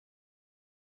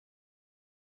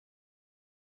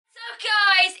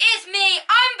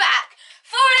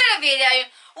doing a video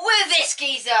with this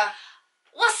geezer.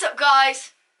 What's up,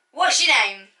 guys? What's your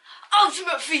name?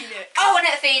 Ultimate Phoenix.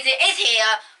 Ultimate Phoenix is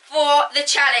here for the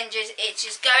challenges. It's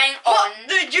just going on. What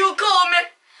did you call me?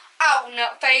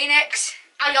 Ultimate Phoenix.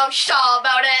 I am sure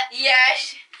about it.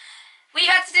 Yes. We've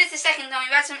had to do this the second time.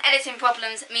 We've had some editing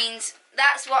problems. It means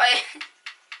that's what I...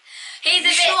 He's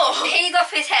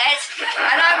off his head,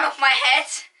 and I'm off my head.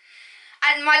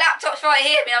 And my laptop's right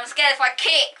here, and I'm scared if I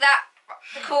kick that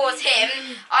cause him,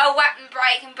 I'll whack and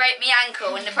break my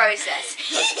ankle in the process.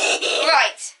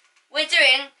 Right, we're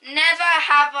doing Never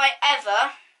Have I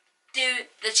Ever Do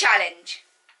the Challenge.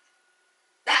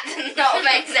 That does not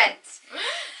make sense.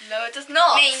 No, it does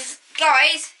not. Means,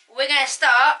 guys, we're going to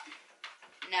start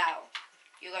now.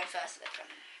 You're going first, Lippin.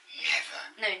 Never.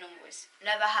 No, normal voice.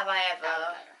 Never have I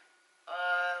ever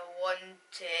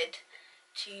wanted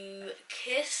to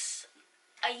kiss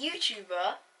a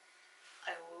YouTuber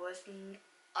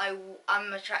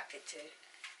I'm attracted to.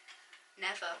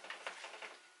 Never.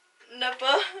 Never.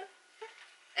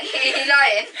 Are you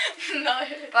lying? No.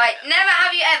 Right, never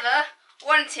have you ever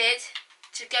wanted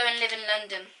to go and live in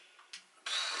London.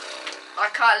 I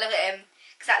can't look at him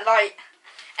because that light,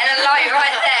 and a light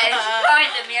right there is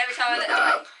blinding me every time I look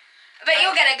away. But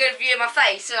you'll get a good view of my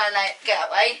face when I like get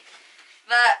away.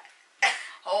 But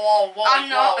whoa, I'm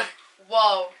not.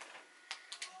 Whoa.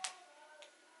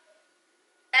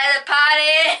 At a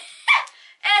party.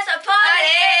 It's a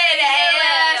party in the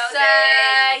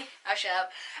USA. Oh, shut up.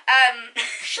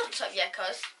 Shut up, yeah,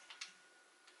 cuz.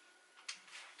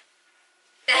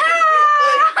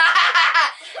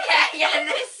 yeah,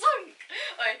 this song.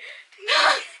 Wait.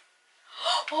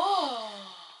 Oh.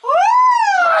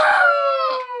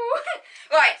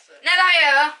 Right, never have you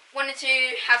ever wanted to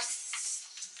have...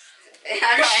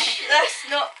 That's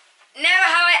not... Never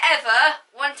have I ever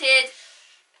wanted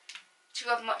to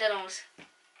rob McDonald's.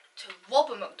 To rob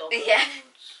a McDonald's? Yeah.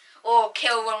 Or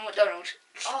kill one McDonald's.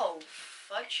 Oh,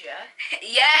 fudge, yeah.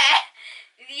 Yeah.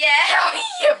 Yeah. Oh,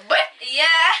 yeah, but...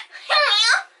 Yeah.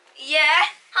 Yeah.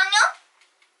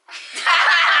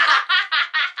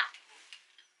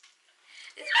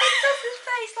 This kid does his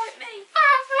face like me.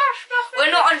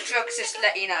 We're not on drugs, just to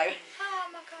let you know. Oh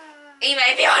my god. He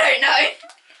may be, I don't know.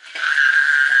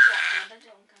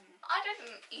 I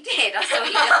didn't. You did, I saw you.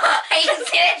 You can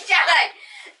see it, Shallow.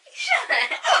 Shut up.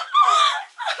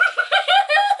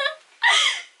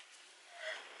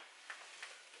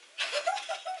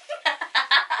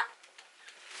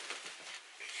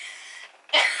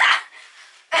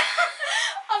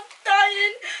 I'm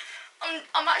dying.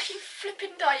 I'm actually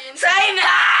flipping dying. Same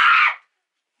that!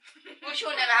 What's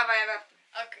your never have I ever?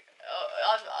 Okay.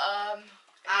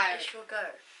 I It should go.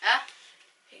 Huh?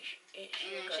 It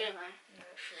should Yeah, go. should I? No,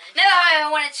 it should. Never have I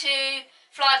ever wanted to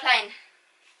fly a plane.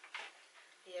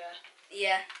 Yeah,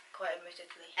 Yeah, quite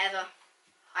admittedly. ever.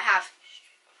 I have.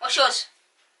 What's yours?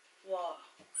 What?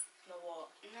 No, what?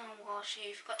 No, gosh,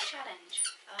 you've got the challenge.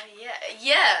 Oh, yeah.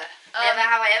 Yeah. Never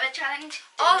have I ever challenge.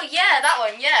 Oh, yeah, that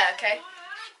one. Yeah, okay.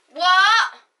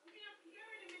 What?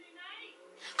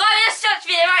 Guys, that's such a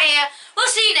video right here. We'll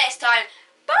see you next time.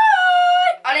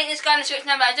 Bye! I'll link this guy in the description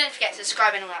number. Don't forget to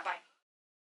subscribe and all that. Bye.